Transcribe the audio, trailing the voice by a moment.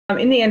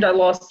In the end, I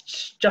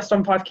lost just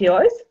on 5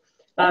 kilos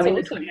in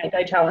the awesome.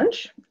 28-day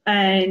challenge,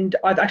 and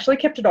I've actually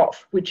kept it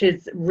off, which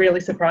is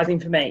really surprising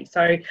for me.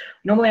 So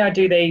normally I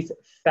do these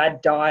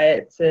fad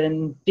diets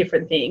and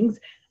different things,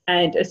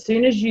 and as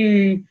soon as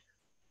you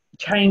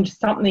change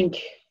something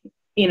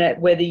in it,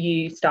 whether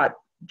you start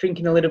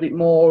drinking a little bit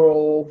more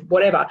or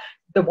whatever,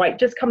 the weight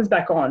just comes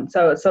back on.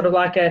 So it's sort of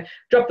like a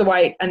drop the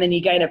weight and then you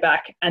gain it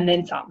back and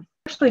then some.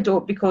 Actually do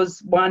it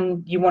because,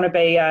 one, you want to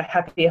be a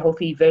happier,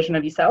 healthy version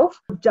of yourself.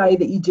 The day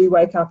that you do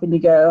wake up and you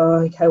go,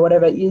 oh, okay,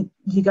 whatever, you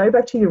go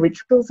back to your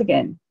rituals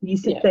again. You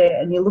sit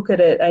there and you look at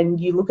it and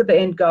you look at the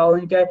end goal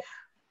and you go,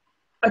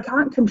 I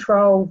can't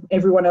control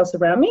everyone else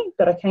around me,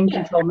 but I can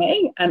control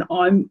me, and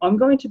I'm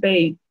going to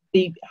be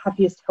the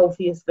happiest,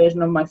 healthiest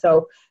version of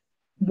myself.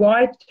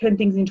 Why turn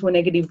things into a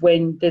negative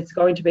when there's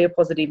going to be a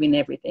positive in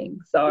everything?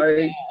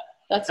 So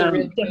that's a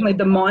really definitely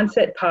the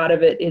mindset part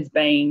of it has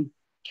been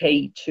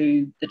key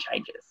to the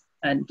changes,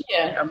 and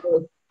I'm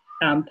really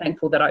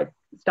thankful that I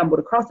stumbled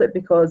across it,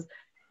 because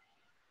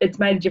it's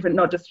made a difference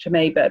not just to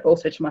me but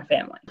also to my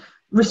family.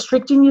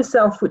 Restricting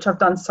yourself, which I've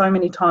done so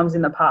many times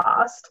in the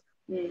past,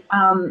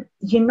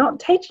 you're not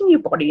teaching your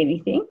body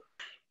anything.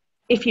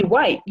 If you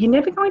wait, you're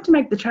never going to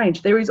make the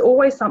change. There is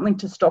always something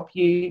to stop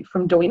you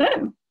from doing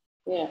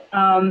it.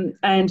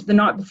 And the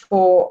night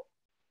before,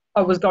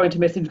 I was going to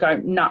message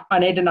going, no, I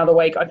need another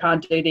week, I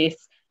can't do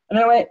this. And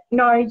I went,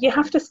 no, you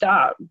have to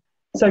start.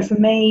 So for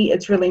me,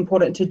 it's really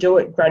important to do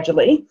it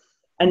gradually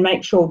and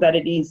make sure that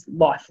it is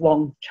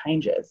lifelong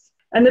changes.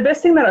 And the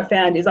best thing that I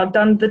found is I've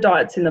done the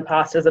diets in the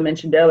past, as I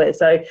mentioned earlier.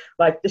 So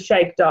like the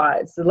shake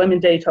diets, the lemon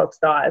detox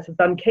diets, I've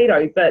done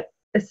keto. But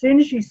as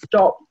soon as you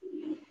stop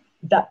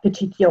that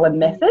particular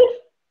method,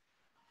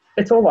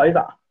 it's all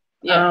over.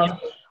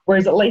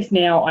 Whereas at least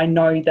now I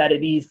know that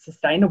it is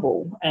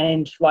sustainable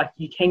and like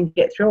you can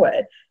get through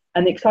it.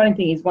 And the exciting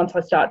thing is, once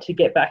I start to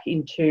get back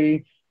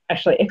into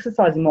actually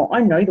exercising more,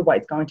 I know the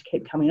weight's going to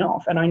keep coming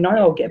off and I know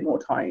I'll get more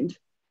toned.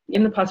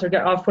 In the past,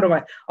 I've put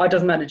away, oh, it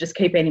doesn't matter, just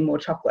keep eating more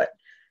chocolate.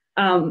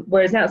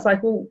 Whereas now it's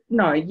like, well,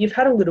 no, you've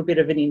had a little bit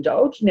of an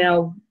indulge.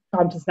 Now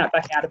time to snap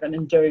back out of it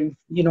and do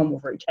your normal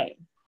routine.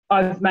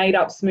 I've made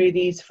up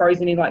smoothies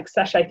frozen in like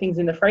sachet things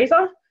in the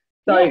freezer.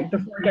 So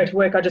before I go to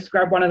work, I just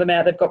grab one of them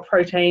out. They've got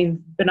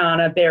protein,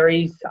 banana,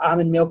 berries,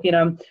 almond milk in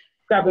them.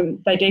 Grab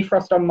them. They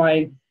defrost on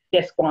my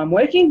desk while I'm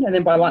working. And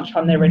then by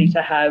lunchtime, they're ready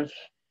to have,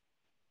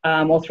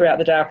 or throughout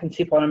the day, I can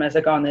sip on them as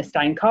I go and they're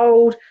staying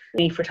cold.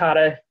 Any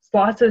frittata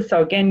slices.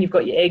 So again, you've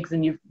got your eggs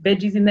and your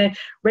veggies in there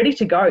ready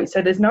to go.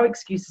 So there's no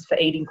excuses for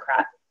eating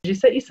crap. You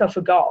set yourself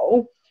a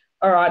goal.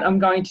 All right, I'm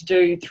going to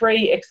do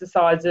 3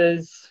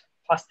 exercises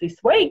plus this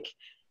week.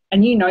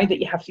 And you know that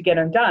you have to get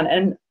them done.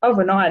 And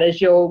overnight, as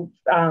you're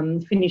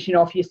finishing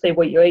off your see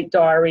what you eat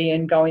diary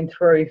and going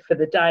through for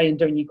the day and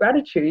doing your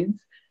gratitudes,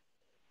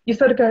 you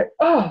sort of go,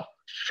 oh,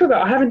 sugar,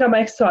 I haven't done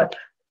my exercise.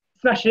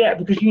 Smash it out,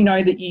 because you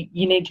know that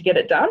you need to get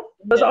it done.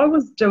 As I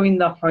was doing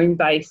the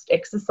home-based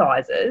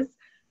exercises,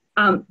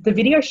 the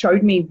video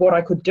showed me what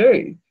I could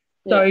do.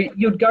 So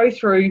you'd go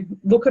through,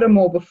 look at them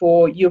all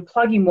before, you'll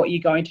plug in what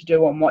you're going to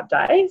do on what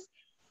days.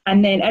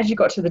 And then as you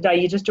got to the day,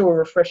 you just do a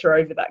refresher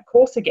over that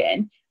course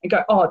again and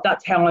go, oh,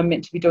 that's how I'm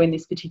meant to be doing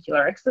this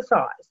particular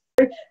exercise.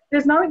 So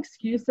there's no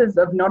excuses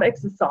of not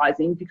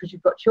exercising because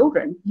you've got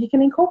children. You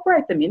can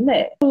incorporate them in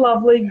there. A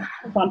lovely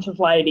bunch of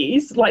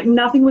ladies, like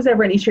nothing was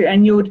ever an issue.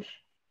 And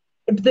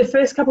the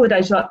first couple of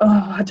days, you're like,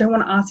 oh, I don't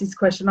want to ask this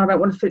question. I don't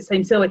want to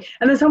seem silly.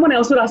 And then someone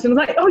else would ask and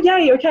like, oh,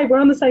 yay, okay, we're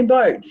on the same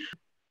boat.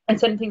 And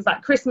certain things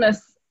like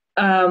Christmas,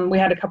 we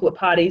had a couple of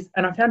parties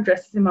and I found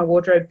dresses in my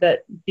wardrobe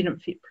that didn't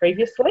fit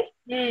previously.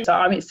 So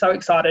I'm so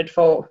excited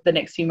for the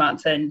next few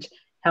months and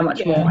how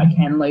much more I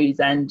can lose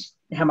and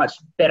how much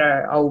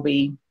better I'll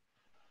be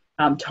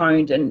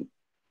toned. And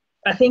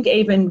I think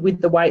even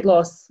with the weight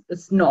loss,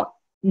 it's not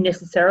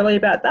necessarily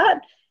about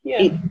that.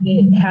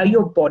 It's how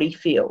your body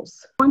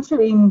feels. Once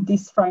you're in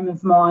this frame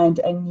of mind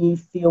and you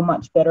feel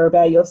much better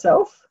about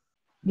yourself,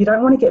 you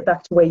don't want to get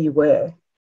back to where you were.